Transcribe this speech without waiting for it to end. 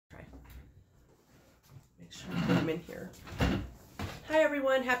Put them in here. Hi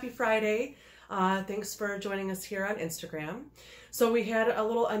everyone, happy Friday. Thanks for joining us here on Instagram. So we had a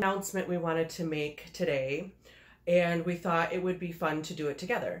little announcement we wanted to make today, and we thought it would be fun to do it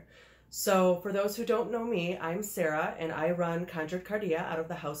together. So for those who don't know me, I'm Sarah, and I run Conjured Cardia out of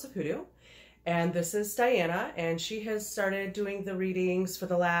the House of Hoodoo. And this is Diana, and she has started doing the readings for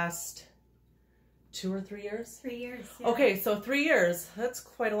the last 2 or 3 years? 3 years. Yeah. Okay, so 3 years. That's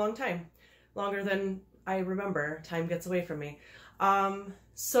quite a long time. Longer than I remember. Time gets away from me.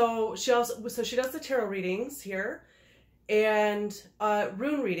 So she does the tarot readings here, and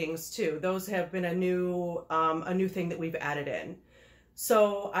rune readings too. Those have been a new thing that we've added in.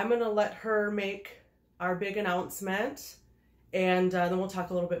 So I'm gonna let her make our big announcement, and then we'll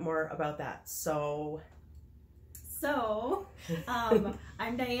talk a little bit more about that. So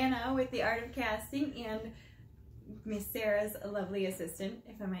I'm Diana with The Art of Casting, and Miss Sarah's a lovely assistant,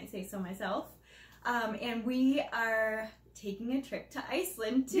 if I might say so myself. And we are taking a trip to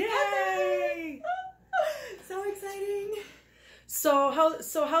Iceland together. Yay! So exciting. So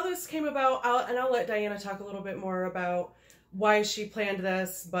how this came about, I'll let Diana talk a little bit more about why she planned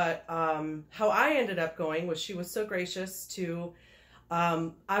this, but how I ended up going was she was so gracious to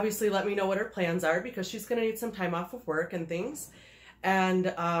obviously let me know what her plans are, because she's going to need some time off of work and things. And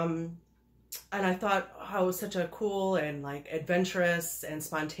I thought, oh, it was such a cool and like adventurous and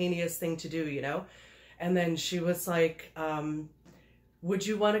spontaneous thing to do, you know? And then she was like, would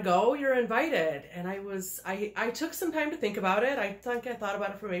you want to go? You're invited. And I took some time to think about it. I think I thought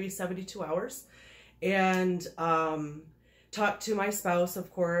about it for maybe 72 hours, and talked to my spouse,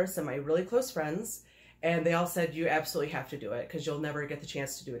 of course, and my really close friends. And they all said, you absolutely have to do it because you'll never get the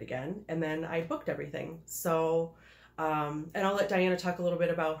chance to do it again. And then I booked everything. So, and I'll let Diana talk a little bit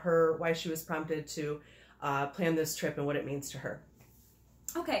about why she was prompted to plan this trip and what it means to her.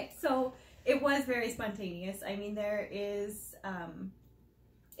 Okay, so it was very spontaneous. I mean, there is,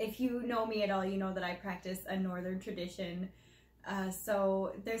 if you know me at all, you know that I practice a northern tradition.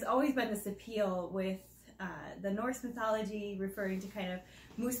 So there's always been this appeal with the Norse mythology, referring to kind of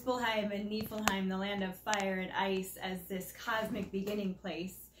Muspelheim and Niflheim, the land of fire and ice, as this cosmic beginning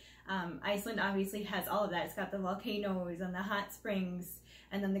place. Iceland obviously has all of that. It's got the volcanoes and the hot springs,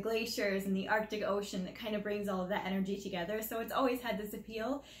 and then the glaciers and the Arctic Ocean that kind of brings all of that energy together. So it's always had this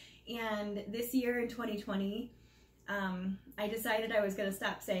appeal. And this year in 2020, I decided I was going to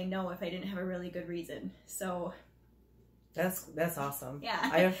stop saying no if I didn't have a really good reason. So that's awesome. Yeah,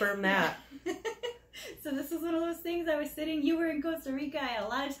 I affirm that. Yeah. So this is one of those things. I was sitting, you were in Costa Rica, I had a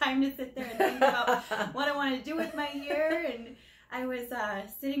lot of time to sit there and think about what I wanted to do with my year, and I was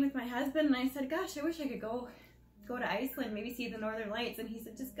sitting with my husband, and I said, gosh, I wish I could go to Iceland, maybe see the Northern Lights, and he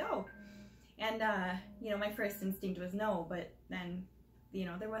said, just go. And, you know, my first instinct was no, but then, you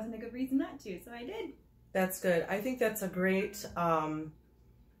know, there wasn't a good reason not to, so I did. That's good. I think that's a great,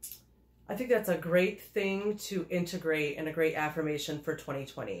 thing to integrate, and a great affirmation for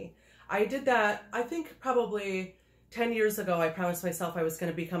 2020. I did that, I think probably 10 years ago. I promised myself I was going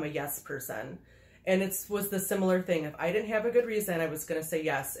to become a yes person. And it was the similar thing. If I didn't have a good reason, I was going to say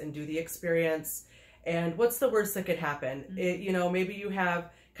yes and do the experience. And what's the worst that could happen? Mm-hmm. You know, maybe you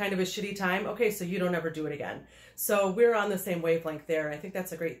have kind of a shitty time. Okay, so you don't ever do it again. So we're on the same wavelength there. I think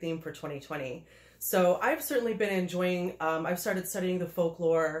that's a great theme for 2020. So I've certainly been enjoying, I've started studying the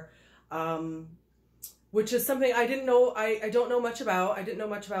folklore, which is something I didn't know, I don't know much about. I didn't know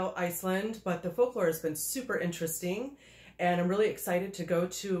much about Iceland, but the folklore has been super interesting. And I'm really excited to go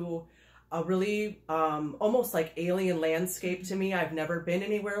to a really almost like alien landscape to me. I've never been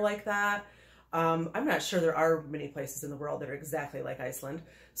anywhere like that. I'm not sure there are many places in the world that are exactly like Iceland.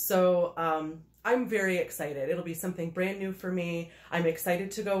 So I'm very excited. It'll be something brand new for me. I'm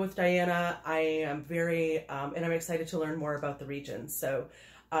excited to go with Diana. I am very, and I'm excited to learn more about the region. So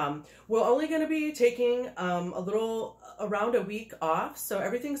we're only going to be taking around a week off, so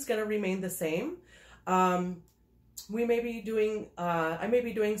everything's going to remain the same. We may be doing, I may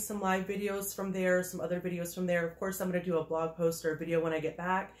be doing some live videos from there, some other videos from there. Of course, I'm going to do a blog post or a video when I get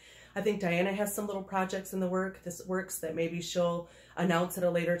back. I think Diana has some little projects in the works that maybe she'll announce at a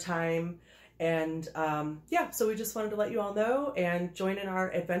later time. And yeah, so we just wanted to let you all know and join in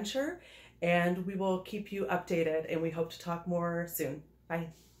our adventure, and we will keep you updated, and we hope to talk more soon. Bye.